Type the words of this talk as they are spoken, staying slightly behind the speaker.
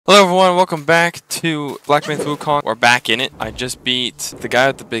Hello everyone, welcome back to Black Myth Wukong. We're back in it. I just beat the guy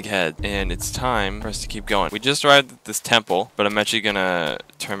with the big head, and it's time for us to keep going. We just arrived at this temple, but I'm actually gonna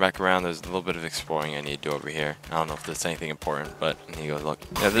turn back around. There's a little bit of exploring I need to do over here. I don't know if there's anything important, but I need to go look.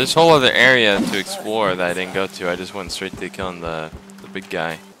 Yeah, there's this whole other area to explore that I didn't go to. I just went straight to killing the big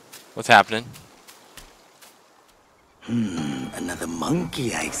guy. What's happening? Another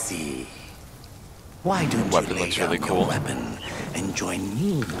monkey I see. Why don't you Weapon lay looks down really your cool. weapon and join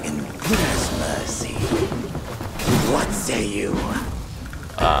me in Buddha's mercy? What say you?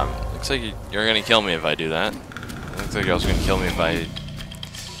 Looks like you're gonna kill me if I do that. Looks like you're also gonna kill me if I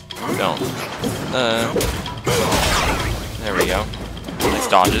don't. There we go. Nice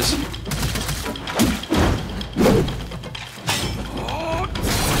dodges.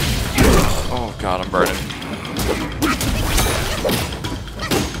 Oh god, I'm burning.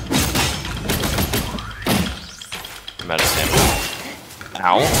 I'm out of stamina.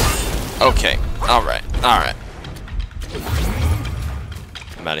 Ow. Okay. Alright. Alright.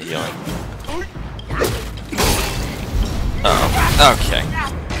 I'm out of healing. Uh-oh. Okay.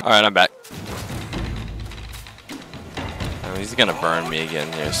 Alright, I'm back. Oh, he's gonna burn me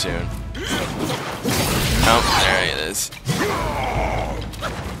again here soon. Oh, there it is.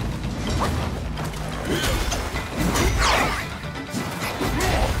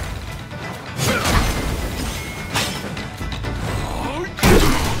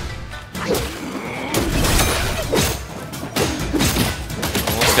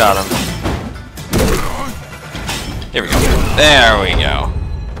 Almost got him. Here we go. There we go.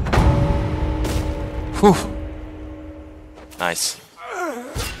 Whew. Nice.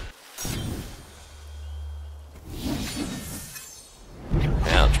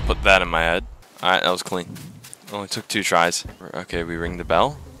 Yeah, let's put that in my head. Alright, that was clean. Only took 2 tries. Okay, we ring the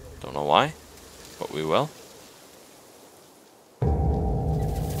bell. Don't know why, but we will.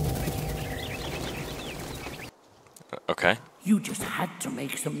 Okay. You just had to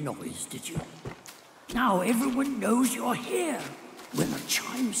make some noise, did you? Now everyone knows you're here. When a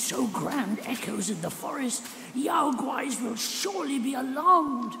chime so grand echoes in the forest, Yao Guais will surely be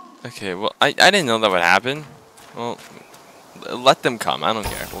alarmed. Okay, well, I didn't know that would happen. Well, let them come. I don't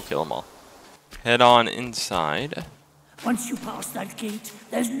care. We'll kill them all. Head on inside. Once you pass that gate,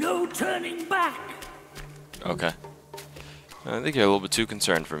 there's no turning back. Okay. I think you're a little bit too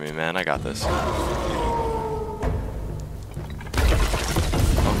concerned for me, man. I got this.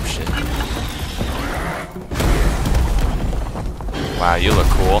 Oh, shit. Wow, you look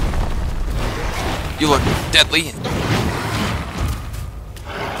cool. You look deadly.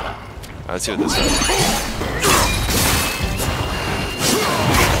 Let's see what this is.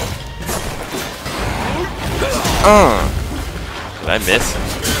 Did I miss?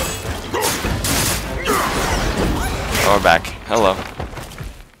 Oh, we're back. Hello.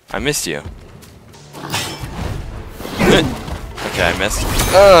 I missed you. Okay, I missed.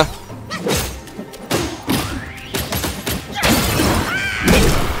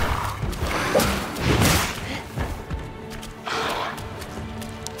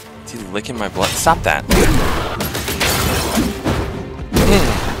 Is he licking my blood? Stop that.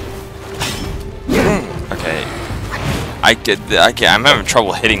 Okay. Okay, I'm having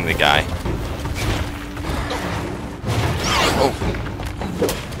trouble hitting the guy. Oh.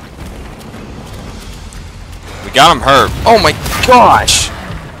 We got him hurt. Oh my gosh!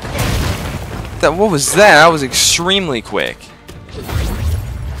 What was that? That was extremely quick.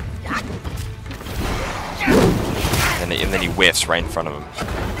 And then he whiffs right in front of him.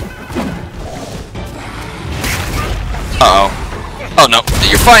 Uh-oh. Oh no,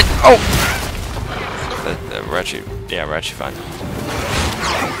 you're fine! Oh! We're actually fine.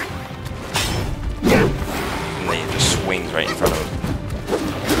 And then he just swings right in front of him.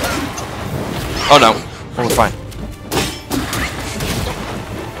 Oh no, we're fine.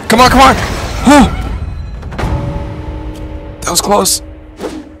 Come on, come on! That was close.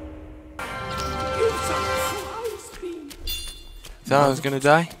 Thought I was gonna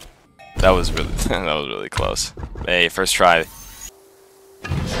die? That was really that was really close. Hey, first try.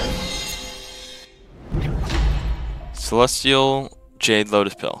 Celestial Jade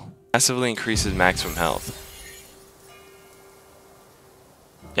Lotus Pill. Massively increases maximum health.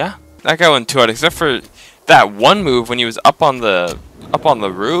 Yeah, that guy went 2 out, except for that one move when he was up on the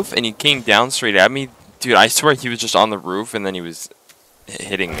roof and he came down straight at me. Dude, I swear he was just on the roof and then he was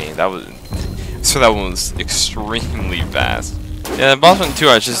hitting me. That one was extremely fast. Yeah, the boss went 2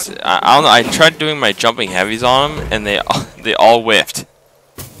 out. I don't know. I tried doing my jumping heavies on him and they all whiffed.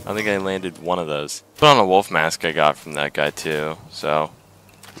 I think I landed one of those. Put on a wolf mask I got from that guy too, so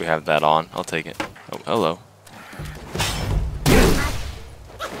we have that on. I'll take it. Oh, hello.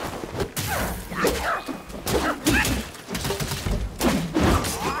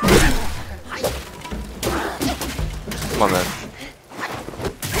 Come on then.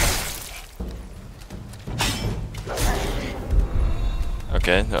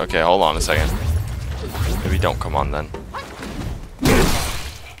 Okay, okay, hold on a second. Maybe don't come on then.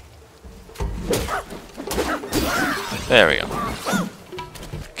 There we go.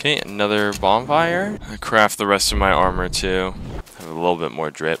 Okay, another bonfire. I craft the rest of my armor too. Have a little bit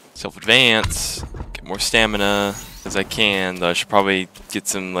more drip. Self-advance. Get more stamina as I can. Though I should probably get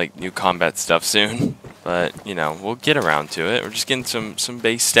some like new combat stuff soon. But, you know, we'll get around to it. We're just getting some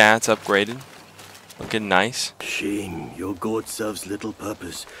base stats upgraded. Looking nice. Shame your god serves little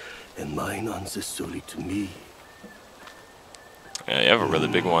purpose, and mine answers solely to me. Yeah, you have a really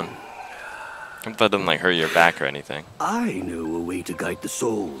big one. I hope that doesn't like hurt your back or anything. I know a way to guide the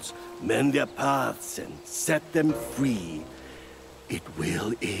souls, mend their paths, and set them free. It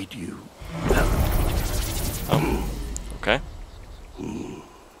will aid you. Okay.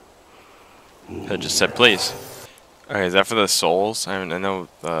 I just said please. Okay, is that for the souls? I know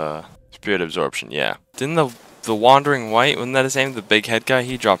spirit absorption. Yeah. Didn't the wandering white, wasn't that his name? The big head guy.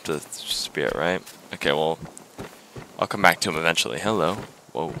 He dropped a spirit, right? Okay, well, I'll come back to him eventually. Hello.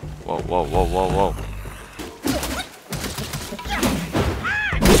 Whoa, whoa, whoa, whoa, whoa, whoa.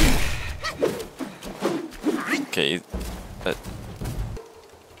 Okay, but.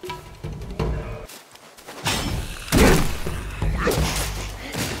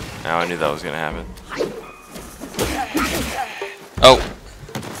 Now I knew that was gonna happen. Oh.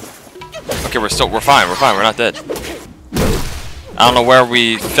 Okay, we're fine, we're not dead. I don't know where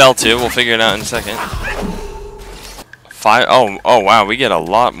we fell to, we'll figure it out in a second. Oh wow, we get a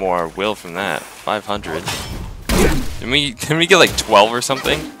lot more will from that. 500. Didn't we get like 12 or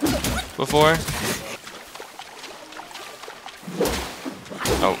something before?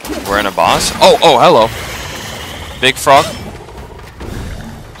 Oh, we're in a boss? Oh, hello. Big frog.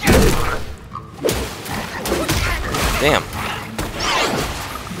 Damn.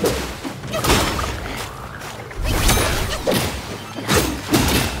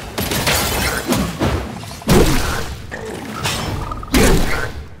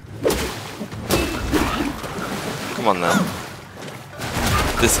 Come on then.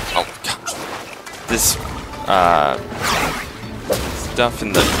 This stuff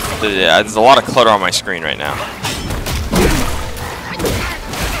in there's a lot of clutter on my screen right now.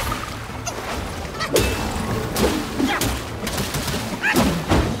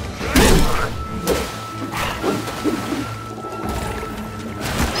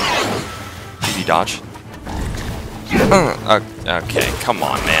 Easy dodge. Okay, come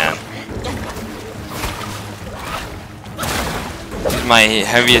on, man. My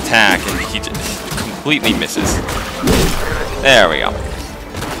heavy attack and he just completely misses. There we go.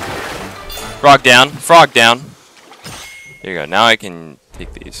 Frog down, frog down. There you go. Now I can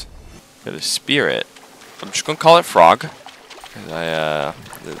take these. Got a spirit. I'm just gonna call it frog.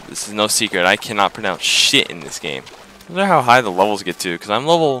 This is no secret. I cannot pronounce shit in this game. I wonder how high the levels get to, because I'm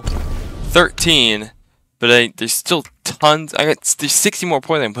level 13, but there's still tons. There's 60 more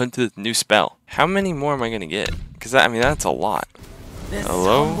points I can put into the new spell. How many more am I gonna get? Because I mean that's a lot. This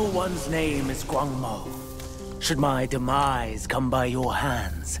Hello? humble one's name is Guangmo. Should my demise come by your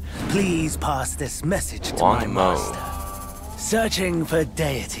hands, please pass this message to my Guangmo. master. Searching for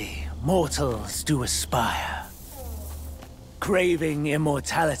deity, mortals do aspire. Craving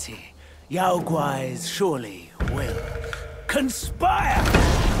immortality, Yao Guais surely will conspire.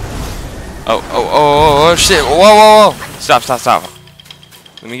 Oh shit! Whoa! Stop!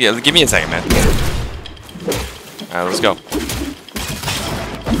 Give me a second, man. All right, let's go.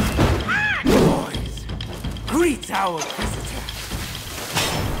 Greet our visitor.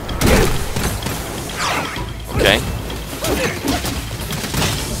 Okay.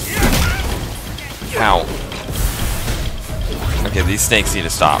 Ow. Okay, these snakes need to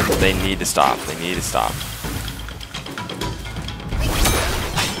stop. They need to stop.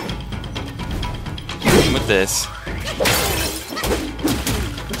 With this.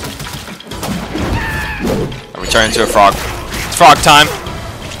 I return into a frog. It's frog time.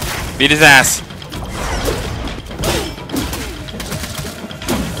 Beat his ass.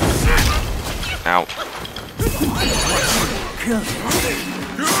 Ow.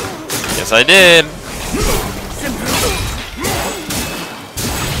 Yes, I did.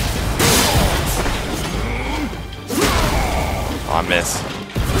 Oh, I missed.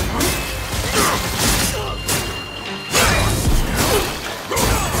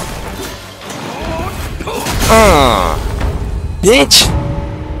 Bitch!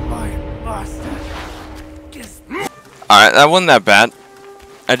 Alright, that wasn't that bad.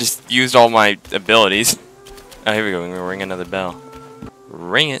 I just used all my abilities. Oh, here we go. We're gonna ring another bell.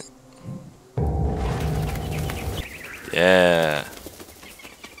 Ring it. Yeah.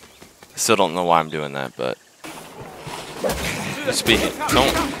 Still don't know why I'm doing that, but speaking,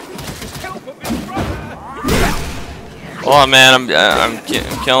 don't. Oh man, I'm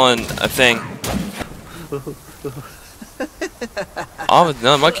killing a thing. Oh,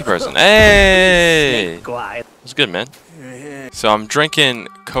 another monkey person. Hey, that's good, man. So I'm drinking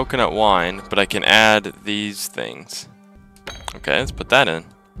coconut wine, but I can add these things. Okay, let's put that in,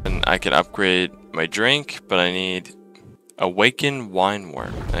 and I can upgrade my drink, but I need Awaken Wine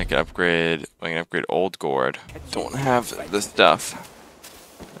Worm. I can upgrade Old Gourd. Don't have the stuff.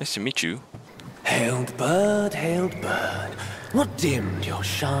 Nice to meet you. Hailed bird, what dimmed your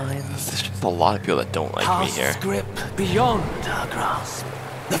shine? There's just a lot of people that don't like me here. Past's grip beyond our grasp.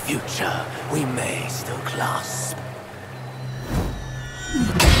 The future we may still clasp.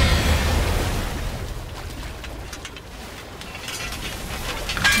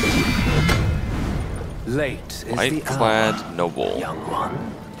 Late is the White-clad hour, noble. young one,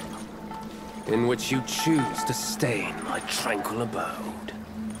 in which you choose to stain my tranquil abode.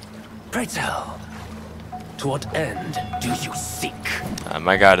 Pray tell, to what end do you seek?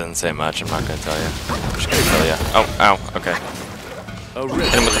 My guy doesn't say much. I'm not gonna tell you. I'm just gonna tell you. Oh, ow. Okay.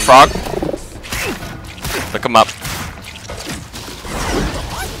 Hit him with the frog. Look him up.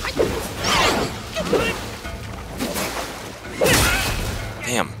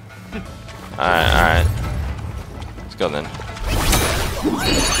 Damn. Alright. Let's go then.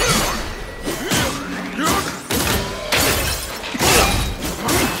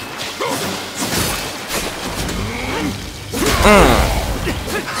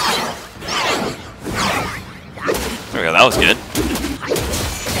 There we go, that was good.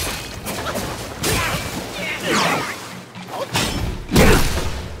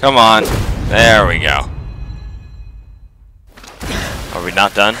 Come on. There we go. Are we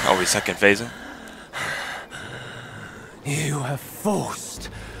not done? Are we second phasing? You have forced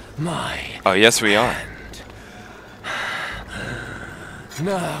my Oh, yes, we are. hand.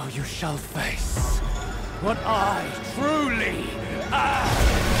 Now you shall face what I truly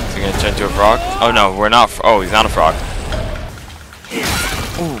am. Is he gonna turn into a frog? Oh no, we're not. Oh, he's not a frog.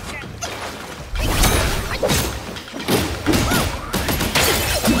 Ooh.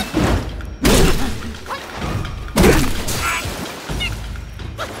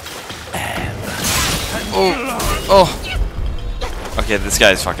 Oh. Okay, this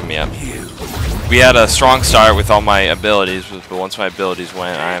guy's fucking me up. We had a strong start with all my abilities, but once my abilities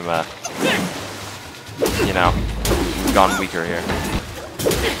went, I'm, you know, gone weaker here.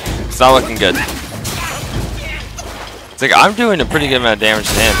 It's not looking good. It's like I'm doing a pretty good amount of damage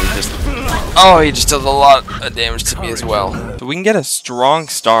to him. He just does a lot of damage to me as well. So we can get a strong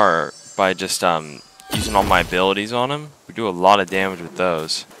start by just using all my abilities on him. We do a lot of damage with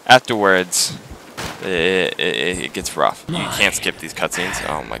those. Afterwards, it gets rough. You can't skip these cutscenes.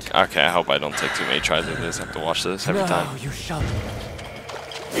 Oh my god. Okay, I hope I don't take too many tries with this. I have to watch this every time.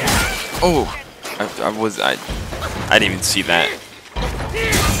 Oh! I didn't even see that.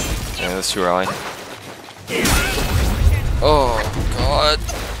 Yeah, that's too early. Oh god.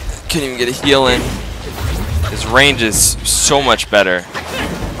 Couldn't even get a heal in. His range is so much better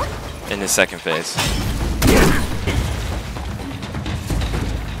in his second phase.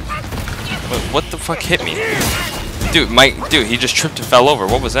 What the fuck hit me? Dude, he just tripped and fell over.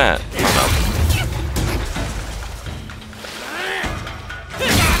 What was that?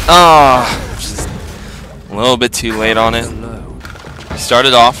 Oh, just a little bit too late on it.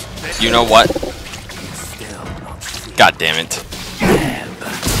 Started off. You know what? God damn it.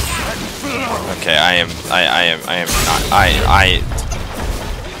 Okay, I am not.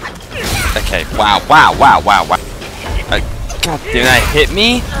 Okay, wow. God damn, that hit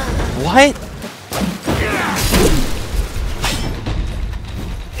me? What?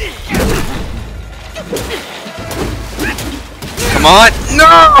 Come on!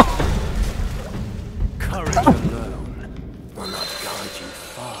 No! Courage alone will not guide you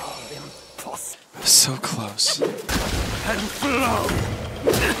far. Impossible. So close. And flow.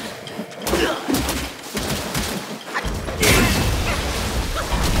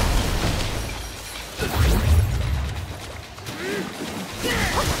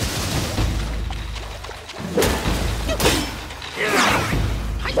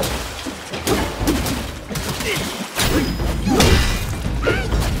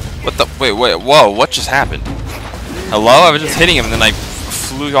 What the? Wait, whoa, what just happened? Hello? I was just hitting him and then I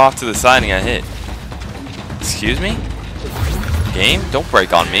flew off to the side and got hit. Excuse me? Game? Don't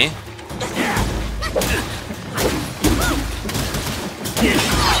break on me.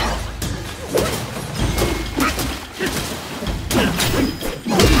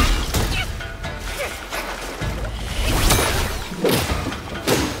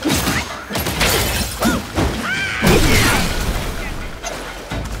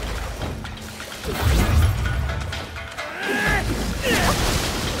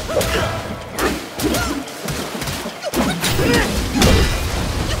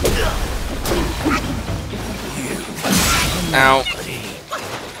 Ow.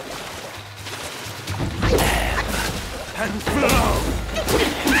 And flow.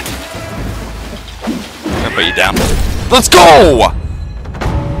 I'm gonna put you down. Let's go!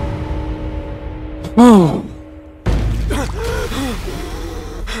 Whew.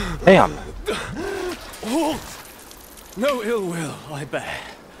 Damn. Halt! No ill will I bear.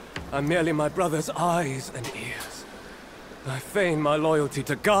 I'm merely my brother's eyes and ears. I feign my loyalty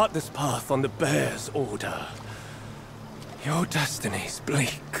to guard this path on the bear's order. Your destiny's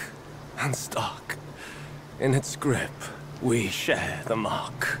bleak and stark. In its grip, we share the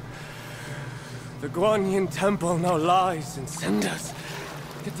mark. The Guanyin temple now lies in cinders,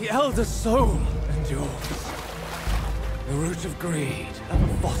 yet the elder soul endures. The root of greed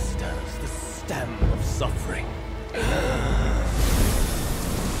ever fosters the stem of suffering.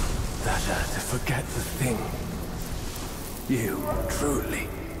 Better to forget the thing you truly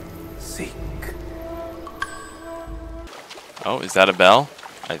seek. Oh, is that a bell?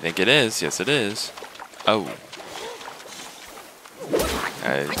 I think it is. Yes, it is. Oh.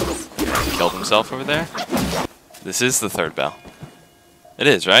 He killed himself over there? This is the third bell. It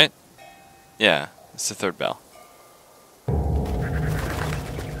is, right? Yeah, it's the third bell.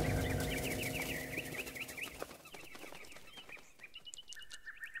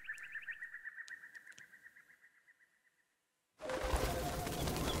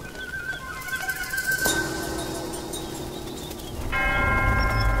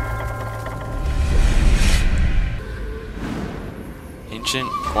 Ancient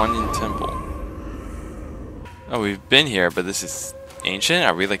Guanyin Temple. Oh, we've been here, but this is ancient?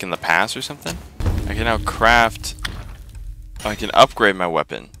 Are we like in the past or something? I can now craft... Oh, I can upgrade my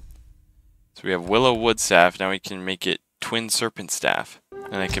weapon. So we have Willow Wood Staff, now we can make it Twin Serpent Staff.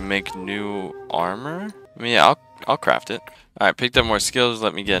 And I can make new armor? I mean, yeah, I'll craft it. Alright, picked up more skills,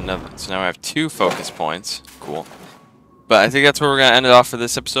 let me get another. So now I have 2 focus points. Cool. But I think that's where we're going to end it off for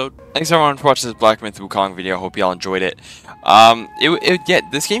this episode. Thanks everyone for watching this Black Myth Wukong video. Hope y'all enjoyed it. Yeah,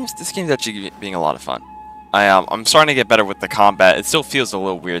 this game's actually being a lot of fun. I'm starting to get better with the combat. It still feels a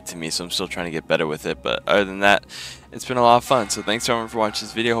little weird to me, so I'm still trying to get better with it. But other than that, it's been a lot of fun. So thanks everyone for watching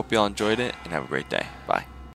this video. Hope y'all enjoyed it, and have a great day. Bye.